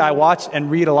 Unfortunately, I watch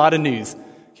and read a lot of news.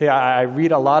 Okay, I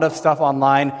read a lot of stuff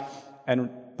online,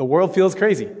 and the world feels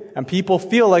crazy. And people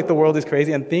feel like the world is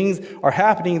crazy, and things are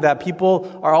happening that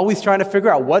people are always trying to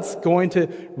figure out what's going to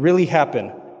really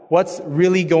happen. What's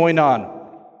really going on?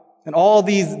 And all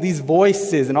these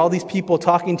voices and all these people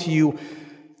talking to you,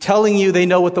 telling you they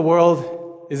know what the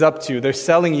world is up to. They're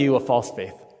selling you a false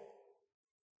faith.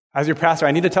 As your pastor,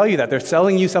 I need to tell you that. They're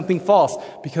selling you something false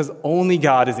because only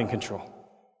God is in control.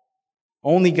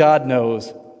 Only God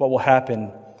knows what will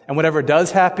happen. And whatever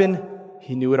does happen,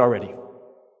 he knew it already.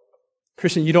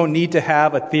 Christian, you don't need to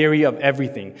have a theory of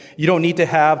everything. You don't need to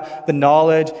have the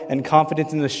knowledge and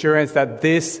confidence and assurance that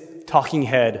this talking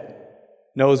head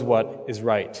knows what is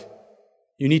right.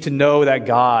 You need to know that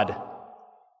God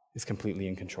is completely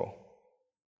in control.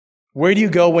 Where do you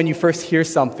go when you first hear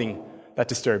something that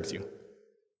disturbs you?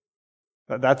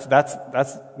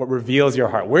 That's what reveals your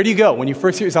heart. Where do you go when you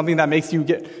first hear something that makes you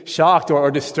get shocked or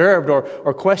disturbed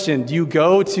or questioned? Do you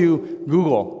go to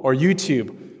Google or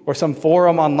YouTube or some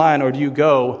forum online, or do you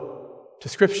go to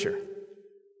Scripture?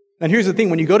 And here's the thing,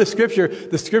 when you go to Scripture,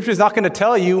 the Scripture is not going to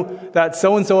tell you that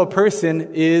so-and-so a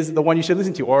person is the one you should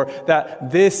listen to, or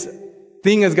that this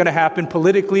thing is going to happen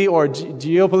politically or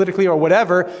geopolitically or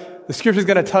whatever. The Scripture is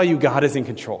going to tell you God is in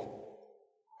control.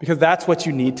 Because that's what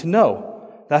you need to know.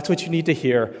 That's what you need to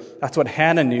hear. That's what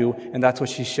Hannah knew, and that's what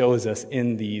she shows us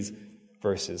in these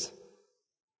verses.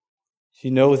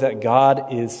 She knows that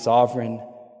God is sovereign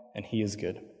and he is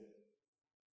good.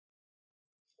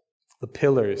 The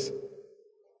pillars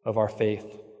of our faith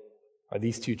are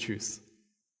these two truths.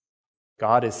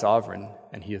 God is sovereign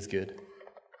and he is good.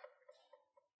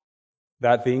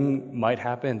 That thing might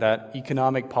happen, that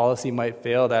economic policy might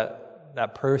fail,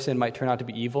 that person might turn out to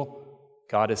be evil.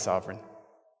 God is sovereign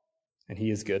and he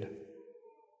is good.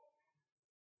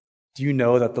 Do you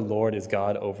know that the Lord is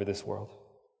God over this world?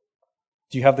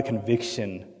 Do you have the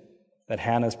conviction that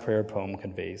Hannah's prayer poem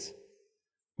conveys?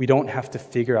 We don't have to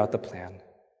figure out the plan.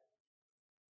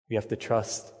 We have to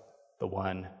trust the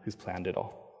one who's planned it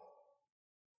all.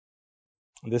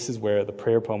 And this is where the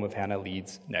prayer poem of Hannah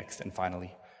leads next and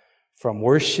finally. From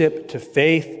worship to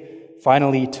faith,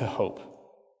 finally to hope.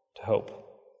 To hope.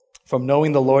 From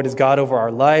knowing the Lord is God over our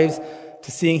lives,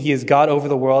 to seeing he is God over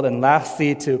the world, and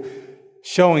lastly to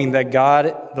showing that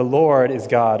God, the Lord, is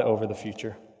God over the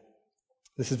future.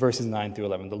 This is verses 9 through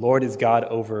 11. The Lord is God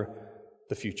over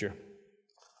the future.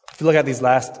 If you look at these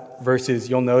last verses,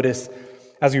 you'll notice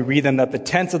as we read them that the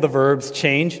tense of the verbs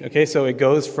change. Okay, so it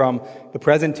goes from the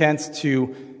present tense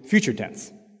to future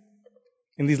tense.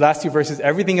 In these last two verses,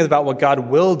 everything is about what God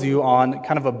will do on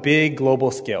kind of a big global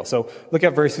scale. So look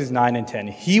at verses 9 and 10.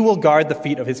 He will guard the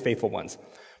feet of his faithful ones,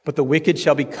 but the wicked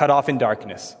shall be cut off in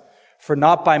darkness. For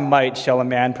not by might shall a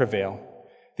man prevail.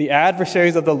 The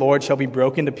adversaries of the Lord shall be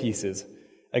broken to pieces.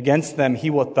 Against them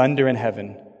he will thunder in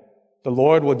heaven. The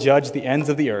Lord will judge the ends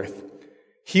of the earth.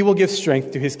 He will give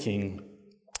strength to his king.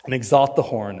 and exalt the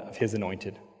horn of his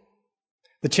anointed.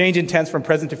 The change in tense from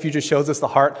present to future shows us the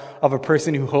heart of a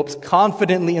person who hopes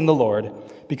confidently in the Lord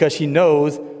because she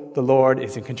knows the Lord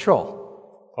is in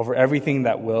control over everything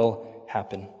that will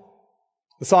happen.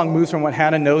 The song moves from what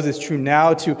Hannah knows is true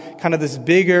now to kind of this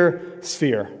bigger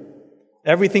sphere.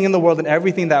 Everything in the world and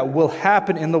everything that will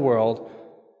happen in the world,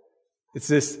 it's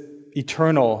this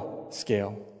eternal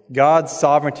scale. God's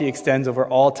sovereignty extends over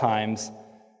all times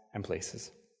and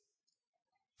places.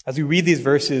 As we read these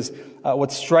verses,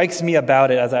 what strikes me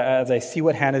about it as I see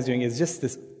what Hannah's doing is just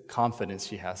this confidence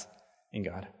she has in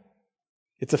God.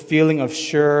 It's a feeling of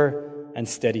sure and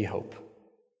steady hope.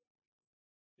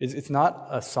 It's not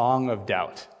a song of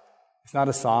doubt. It's not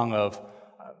a song of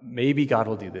maybe God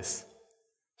will do this.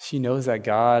 She knows that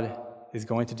God is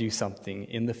going to do something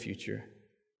in the future.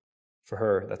 For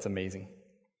her, that's amazing.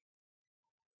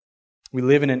 We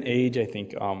live in an age, I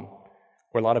think,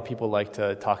 where a lot of people like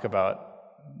to talk about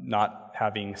not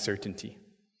having certainty,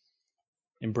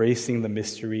 embracing the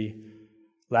mystery,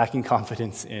 lacking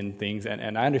confidence in things.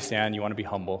 And I understand you want to be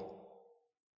humble.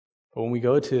 But when we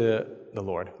go to the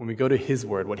Lord, when we go to his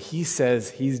word, what he says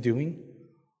he's doing,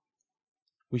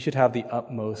 we should have the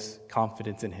utmost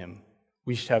confidence in him.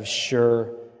 We should have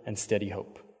sure and steady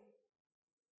hope.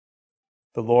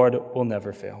 The Lord will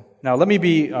never fail. Now, let me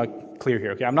be clear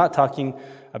here, okay? I'm not talking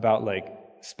about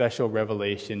special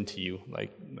revelation to you,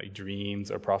 like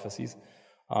dreams or prophecies.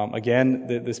 Again,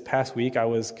 this past week I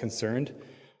was concerned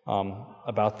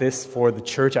about this for the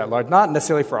church at large. Not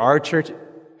necessarily for our church,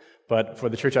 but for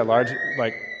the church at large.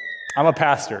 I'm a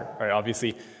pastor, right,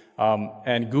 obviously.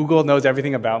 And Google knows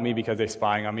everything about me because they're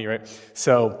spying on me, right?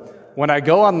 So when I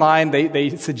go online,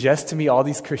 they suggest to me all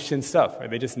these Christian stuff, right?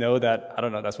 They just know that, I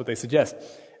don't know, that's what they suggest.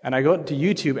 And I go to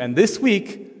YouTube, and this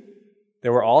week,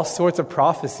 there were all sorts of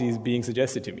prophecies being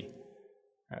suggested to me.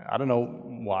 I don't know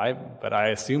why, but I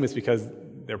assume it's because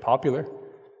they're popular.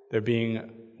 They're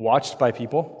being watched by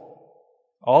people.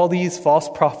 All these false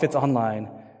prophets online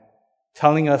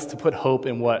telling us to put hope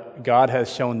in what God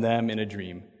has shown them in a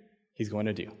dream he's going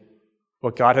to do.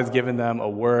 What God has given them, a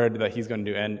word that he's going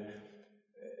to do. And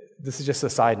this is just a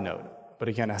side note. But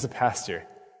again, as a pastor,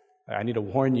 I need to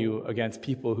warn you against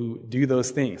people who do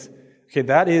those things. Okay,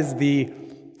 that is the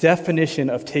definition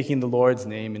of taking the Lord's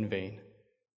name in vain.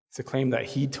 It's a claim that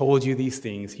he told you these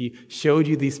things, he showed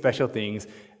you these special things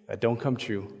that don't come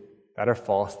true, that are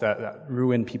false, that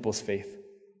ruin people's faith.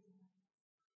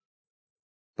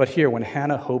 But here, when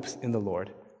Hannah hopes in the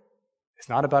Lord, it's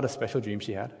not about a special dream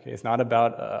she had. Okay? It's not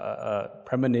about a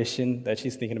premonition that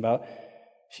she's thinking about.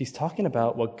 She's talking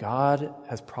about what God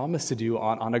has promised to do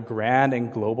on a grand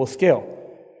and global scale.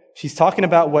 She's talking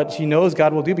about what she knows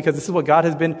God will do because this is what God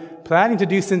has been planning to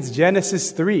do since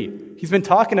Genesis 3. He's been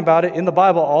talking about it in the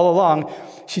Bible all along.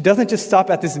 She doesn't just stop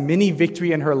at this mini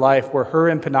victory in her life where her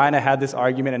and Peninnah had this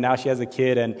argument and now she has a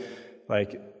kid and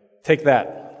take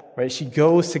that, right? She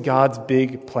goes to God's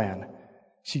big plan.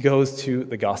 She goes to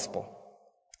the gospel.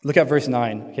 Look at verse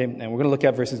 9, okay? And we're going to look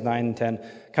at verses 9 and 10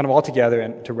 kind of all together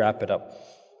and to wrap it up.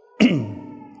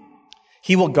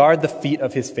 He will guard the feet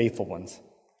of his faithful ones.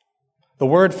 The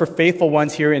word for faithful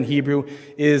ones here in Hebrew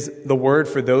is the word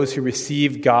for those who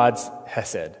receive God's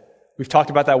hesed. We've talked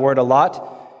about that word a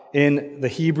lot. In the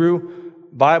Hebrew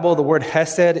Bible, the word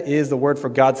hesed is the word for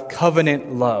God's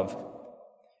covenant love.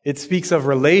 It speaks of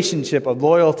relationship, of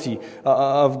loyalty,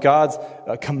 of God's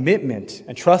commitment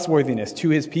and trustworthiness to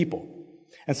his people.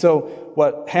 And so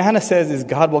what Hannah says is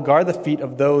God will guard the feet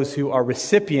of those who are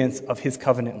recipients of his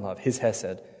covenant love, his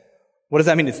hesed. What does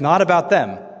that mean? It's not about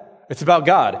them. It's about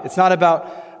God. It's not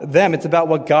about them. It's about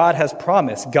what God has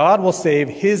promised. God will save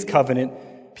his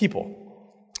covenant people.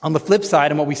 On the flip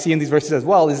side, and what we see in these verses as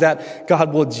well, is that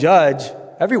God will judge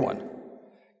everyone.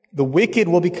 The wicked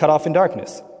will be cut off in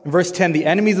darkness. In verse 10, the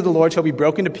enemies of the Lord shall be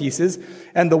broken to pieces.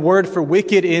 And the word for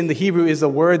wicked in the Hebrew is a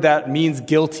word that means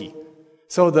guilty.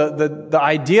 So the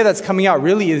idea that's coming out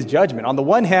really is judgment. On the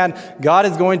one hand, God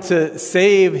is going to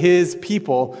save his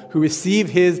people who receive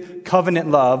his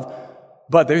covenant love,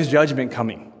 but there's judgment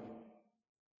coming.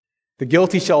 The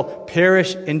guilty shall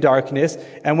perish in darkness.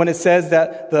 And when it says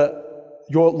that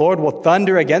your Lord will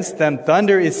thunder against them,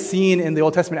 thunder is seen in the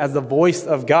Old Testament as the voice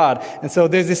of God. And so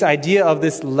there's this idea of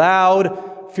this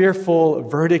loud, fearful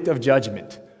verdict of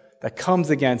judgment that comes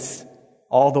against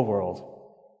all the world.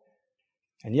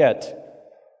 And yet,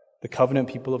 the covenant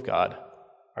people of God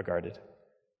are guarded.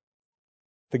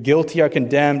 The guilty are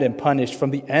condemned and punished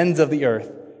from the ends of the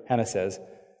earth, Hannah says.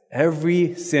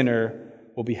 Every sinner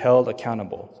will be held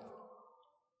accountable.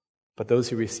 But those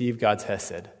who receive God's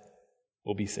hesed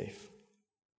will be safe.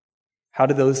 How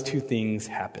do those two things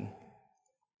happen?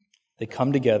 They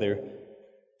come together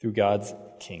through God's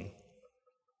king.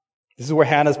 This is where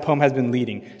Hannah's poem has been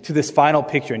leading, to this final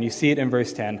picture, and you see it in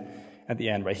verse 10 at the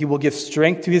end, right? He will give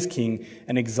strength to his king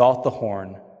and exalt the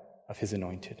horn of his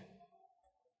anointed.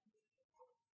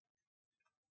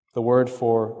 The word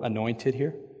for anointed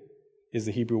here is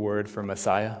the Hebrew word for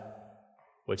Messiah,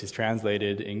 which is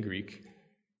translated in Greek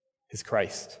as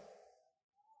Christ.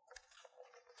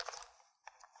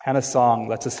 Hannah's song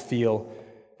lets us feel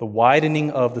the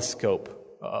widening of the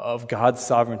scope of God's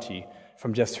sovereignty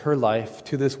from just her life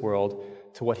to this world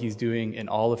to what he's doing in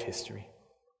all of history,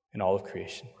 in all of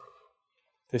creation.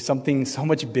 There's something so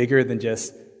much bigger than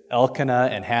just Elkanah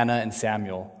and Hannah and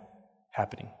Samuel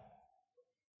happening.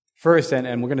 First,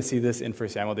 and we're going to see this in 1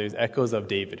 Samuel, there's echoes of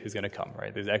David who's going to come,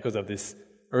 right? There's echoes of this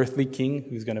earthly king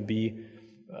who's going to be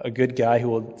a good guy who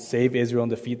will save Israel and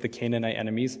defeat the Canaanite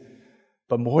enemies.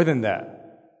 But more than that,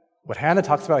 what Hannah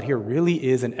talks about here really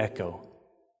is an echo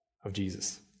of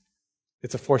Jesus.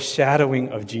 It's a foreshadowing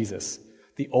of Jesus,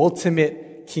 the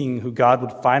ultimate king who God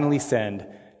would finally send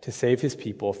to save his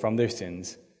people from their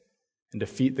sins and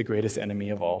defeat the greatest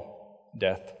enemy of all,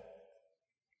 death.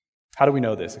 How do we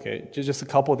know this? Okay, just a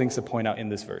couple of things to point out in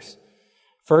this verse.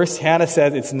 First, Hannah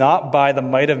says it's not by the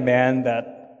might of man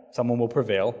that someone will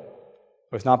prevail,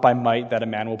 or it's not by might that a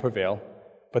man will prevail.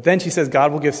 But then she says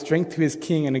God will give strength to his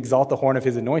king and exalt the horn of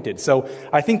his anointed. So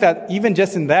I think that even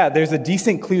just in that, there's a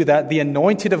decent clue that the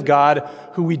anointed of God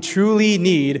who we truly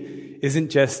need isn't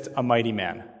just a mighty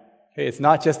man. Okay, it's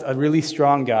not just a really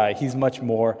strong guy. He's much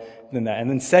more than that. And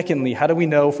then secondly, how do we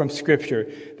know from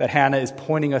Scripture that Hannah is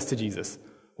pointing us to Jesus?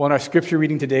 Well, in our Scripture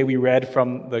reading today, we read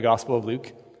from the Gospel of Luke,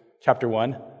 chapter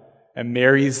 1, and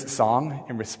Mary's song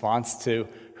in response to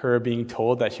her being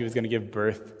told that she was going to give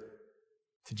birth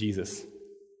to Jesus.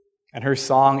 And her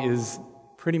song is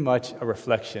pretty much a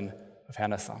reflection of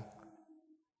Hannah's song.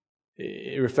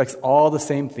 It reflects all the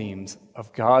same themes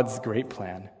of God's great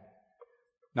plan,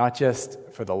 not just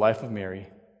for the life of Mary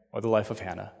or the life of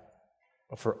Hannah,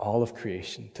 but for all of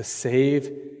creation, to save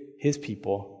his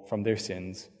people from their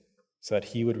sins so that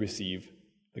he would receive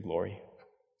the glory.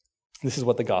 This is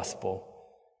what the gospel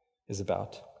is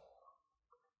about.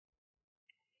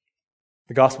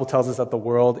 The gospel tells us that the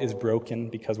world is broken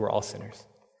because we're all sinners.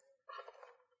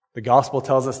 The gospel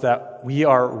tells us that we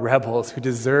are rebels who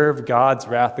deserve God's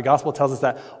wrath. The gospel tells us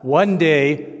that one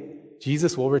day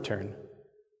Jesus will return.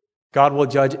 God will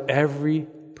judge every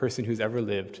person who's ever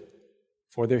lived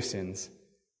for their sins.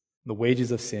 The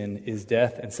wages of sin is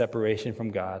death and separation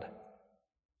from God.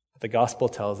 But the gospel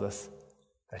tells us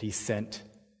that he sent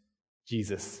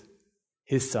Jesus,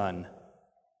 his son,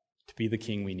 to be the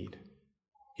king we need.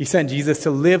 He sent Jesus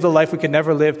to live the life we could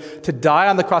never live, to die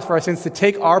on the cross for our sins, to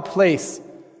take our place,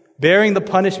 bearing the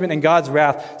punishment and God's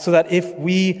wrath, so that if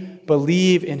we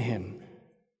believe in him,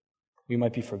 we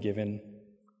might be forgiven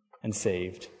and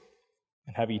saved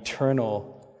and have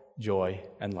eternal joy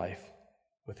and life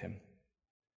with him.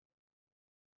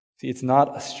 See, it's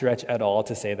not a stretch at all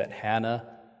to say that Hannah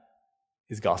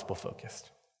is gospel-focused.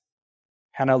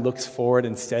 Hannah looks forward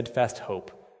in steadfast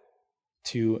hope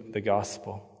to the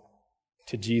gospel,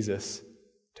 to Jesus,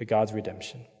 to God's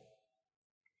redemption.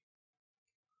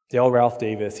 Dale Ralph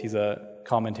Davis, he's a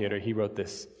commentator, he wrote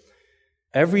this: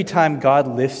 "Every time God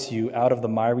lifts you out of the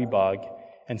miry bog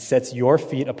and sets your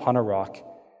feet upon a rock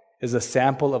is a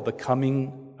sample of the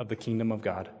coming of the kingdom of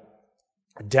God,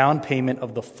 a down payment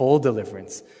of the full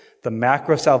deliverance, the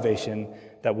macro salvation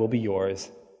that will be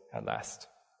yours at last."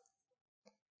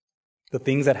 The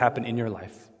things that happen in your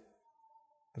life,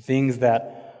 the things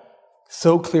that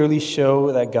so clearly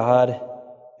show that God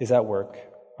is at work,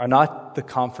 are not the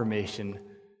confirmation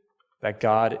that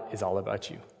God is all about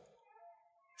you.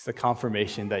 It's the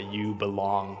confirmation that you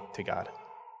belong to God. Do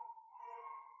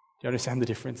you understand the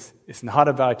difference? It's not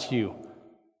about you,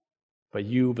 but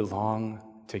you belong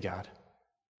to God.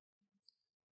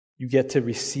 You get to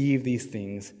receive these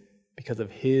things because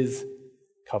of his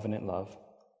covenant love,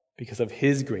 because of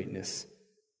his greatness,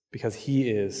 because he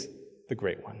is the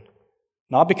great one.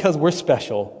 Not because we're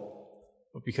special,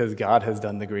 but because God has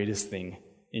done the greatest thing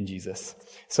in Jesus.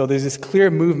 So there's this clear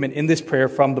movement in this prayer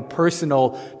from the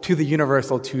personal to the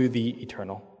universal to the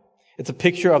eternal. It's a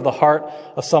picture of the heart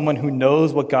of someone who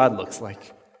knows what God looks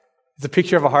like. It's a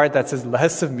picture of a heart that says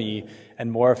less of me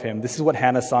and more of him. This is what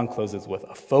Hannah's song closes with: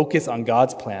 a focus on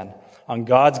God's plan, on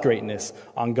God's greatness,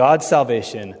 on God's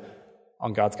salvation,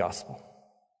 on God's gospel.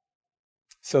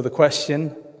 So the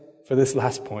question for this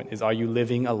last point is, are you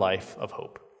living a life of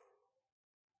hope?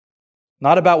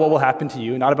 Not about what will happen to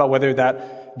you, not about whether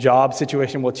that job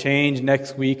situation will change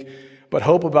next week, but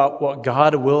hope about what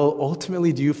God will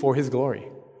ultimately do for his glory.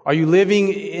 Are you living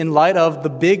in light of the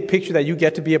big picture that you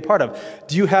get to be a part of?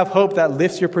 Do you have hope that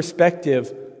lifts your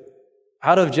perspective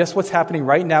out of just what's happening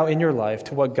right now in your life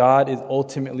to what God is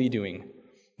ultimately doing?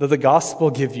 Does the gospel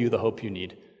give you the hope you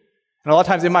need? And a lot of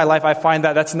times in my life, I find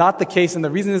that that's not the case, and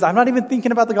the reason is I'm not even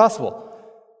thinking about the gospel.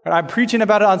 And I'm preaching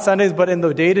about it on Sundays, but in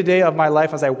the day-to-day of my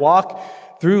life, as I walk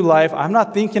through life, I'm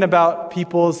not thinking about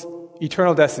people's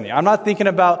eternal destiny. I'm not thinking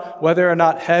about whether or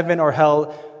not heaven or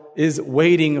hell is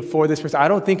waiting for this person. I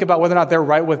don't think about whether or not they're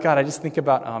right with God. I just think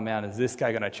about, oh man, is this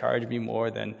guy going to charge me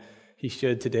more than he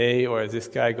should today? Or is this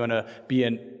guy going to be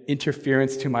an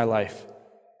interference to my life?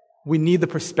 We need the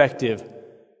perspective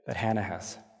that Hannah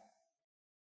has.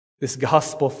 This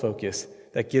gospel focus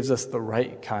that gives us the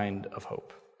right kind of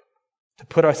hope. To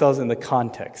put ourselves in the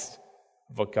context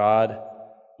of what God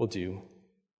will do.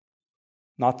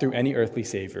 Not through any earthly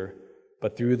savior,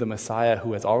 but through the Messiah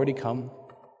who has already come,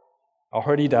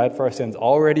 already died for our sins,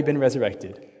 already been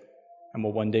resurrected, and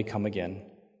will one day come again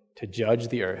to judge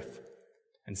the earth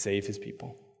and save his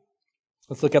people.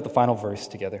 Let's look at the final verse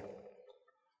together.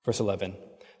 Verse 11.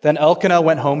 Then Elkanah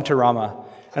went home to Ramah,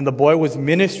 and the boy was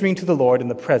ministering to the Lord in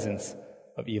the presence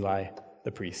of Eli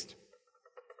the priest.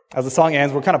 As the song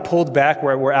ends, we're kind of pulled back.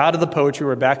 We're out of the poetry.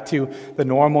 We're back to the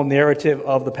normal narrative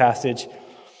of the passage.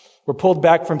 We're pulled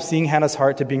back from seeing Hannah's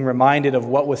heart to being reminded of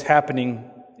what was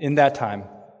happening in that time.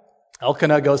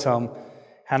 Elkanah goes home.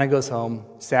 Hannah goes home.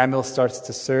 Samuel starts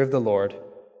to serve the Lord.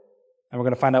 And we're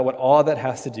going to find out what all that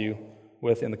has to do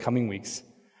with in the coming weeks.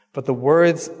 But the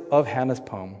words of Hannah's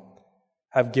poem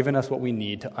have given us what we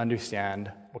need to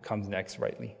understand what comes next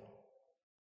rightly.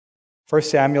 1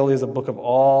 Samuel is a book of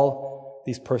all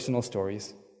these personal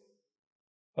stories,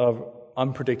 of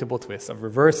unpredictable twists, of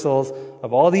reversals,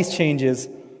 of all these changes,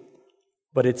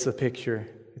 but it's a picture,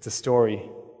 it's a story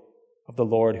of the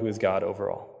Lord who is God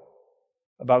over all,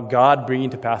 about God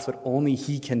bringing to pass what only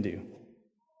He can do.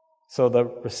 So the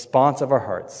response of our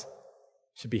hearts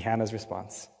should be Hannah's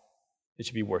response. It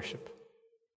should be worship.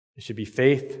 It should be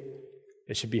faith.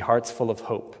 It should be hearts full of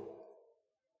hope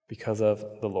because of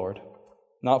the Lord.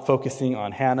 Not focusing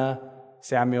on Hannah,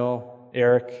 Samuel,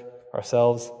 Eric,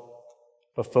 ourselves,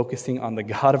 but focusing on the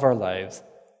God of our lives,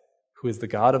 who is the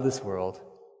God of this world,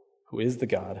 who is the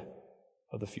God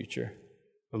of the future.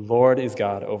 The Lord is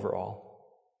God over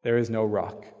all. There is no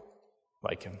rock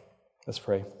like Him. Let's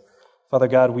pray. Father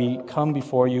God, we come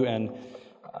before You, and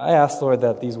I ask, Lord,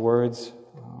 that these words,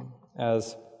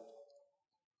 as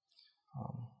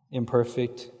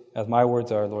imperfect as my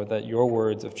words are, Lord, that Your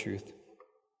words of truth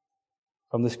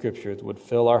from the Scriptures would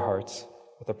fill our hearts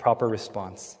with a proper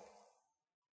response.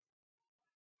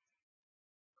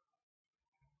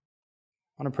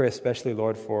 I want to pray especially,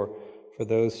 Lord, for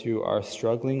those who are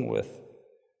struggling with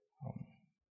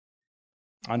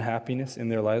unhappiness in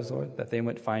their lives, Lord, that they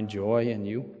might find joy in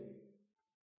You.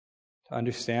 To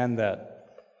understand that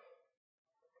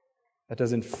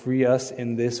doesn't free us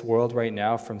in this world right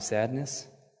now from sadness,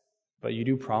 but You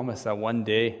do promise that one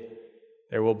day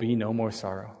there will be no more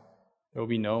sorrow. There will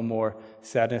be no more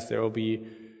sadness. There will be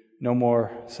no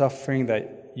more suffering,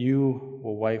 that You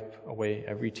will wipe away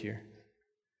every tear.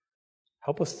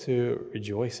 Help us to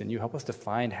rejoice in You. Help us to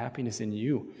find happiness in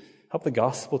You. Help the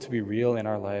gospel to be real in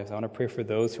our lives. I want to pray for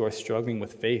those who are struggling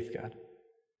with faith, God.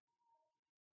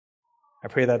 I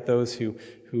pray that those who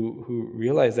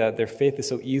realize that their faith is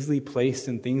so easily placed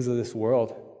in things of this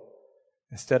world,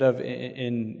 instead of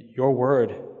in Your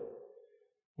word,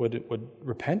 would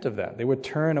repent of that. They would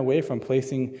turn away from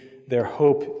placing their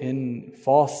hope in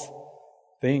false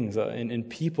things, in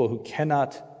people who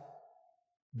cannot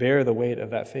bear the weight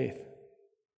of that faith.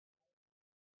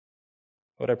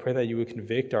 Lord, I pray that You would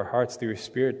convict our hearts through Your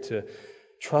Spirit to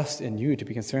trust in You, to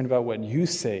be concerned about what You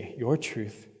say, Your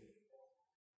truth,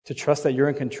 to trust that You're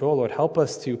in control. Lord, help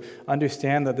us to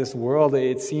understand that this world,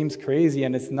 it seems crazy,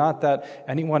 and it's not that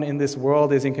anyone in this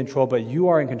world is in control, but You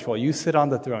are in control. You sit on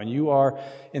the throne. You are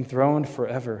enthroned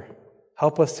forever.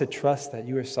 Help us to trust that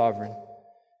You are sovereign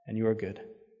and You are good.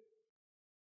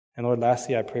 And Lord,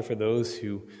 lastly, I pray for those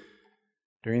who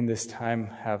during this time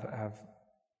have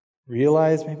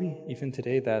realized, maybe even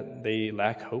today, that they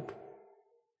lack hope,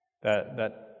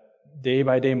 that day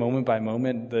by day, moment by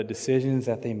moment, the decisions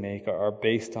that they make are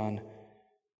based on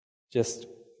just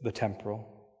the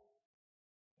temporal.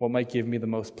 What might give me the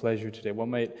most pleasure today? What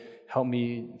might help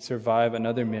me survive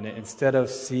another minute, instead of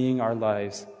seeing our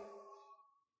lives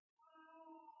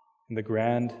in the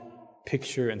grand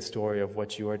picture and story of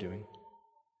what You are doing?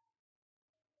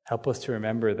 Help us to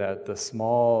remember that the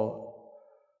small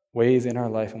ways in our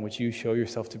life in which You show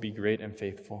Yourself to be great and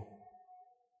faithful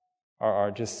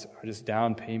are just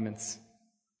down payments,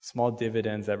 small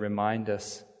dividends that remind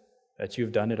us that you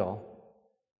have done it all.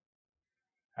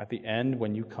 At the end,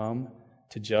 when you come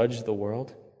to judge the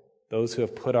world, those who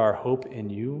have put our hope in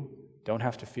you don't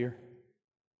have to fear.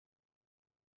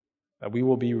 That we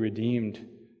will be redeemed,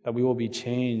 that we will be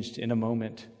changed in a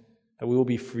moment, that we will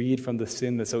be freed from the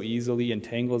sin that so easily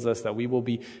entangles us, that we will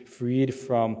be freed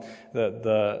from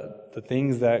the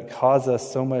things that cause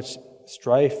us so much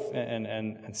strife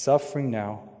and suffering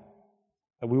now,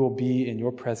 that we will be in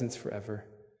your presence forever.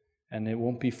 And it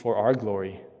won't be for our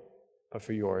glory, but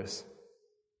for yours.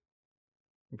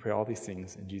 We pray all these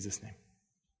things in Jesus' name.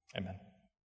 Amen.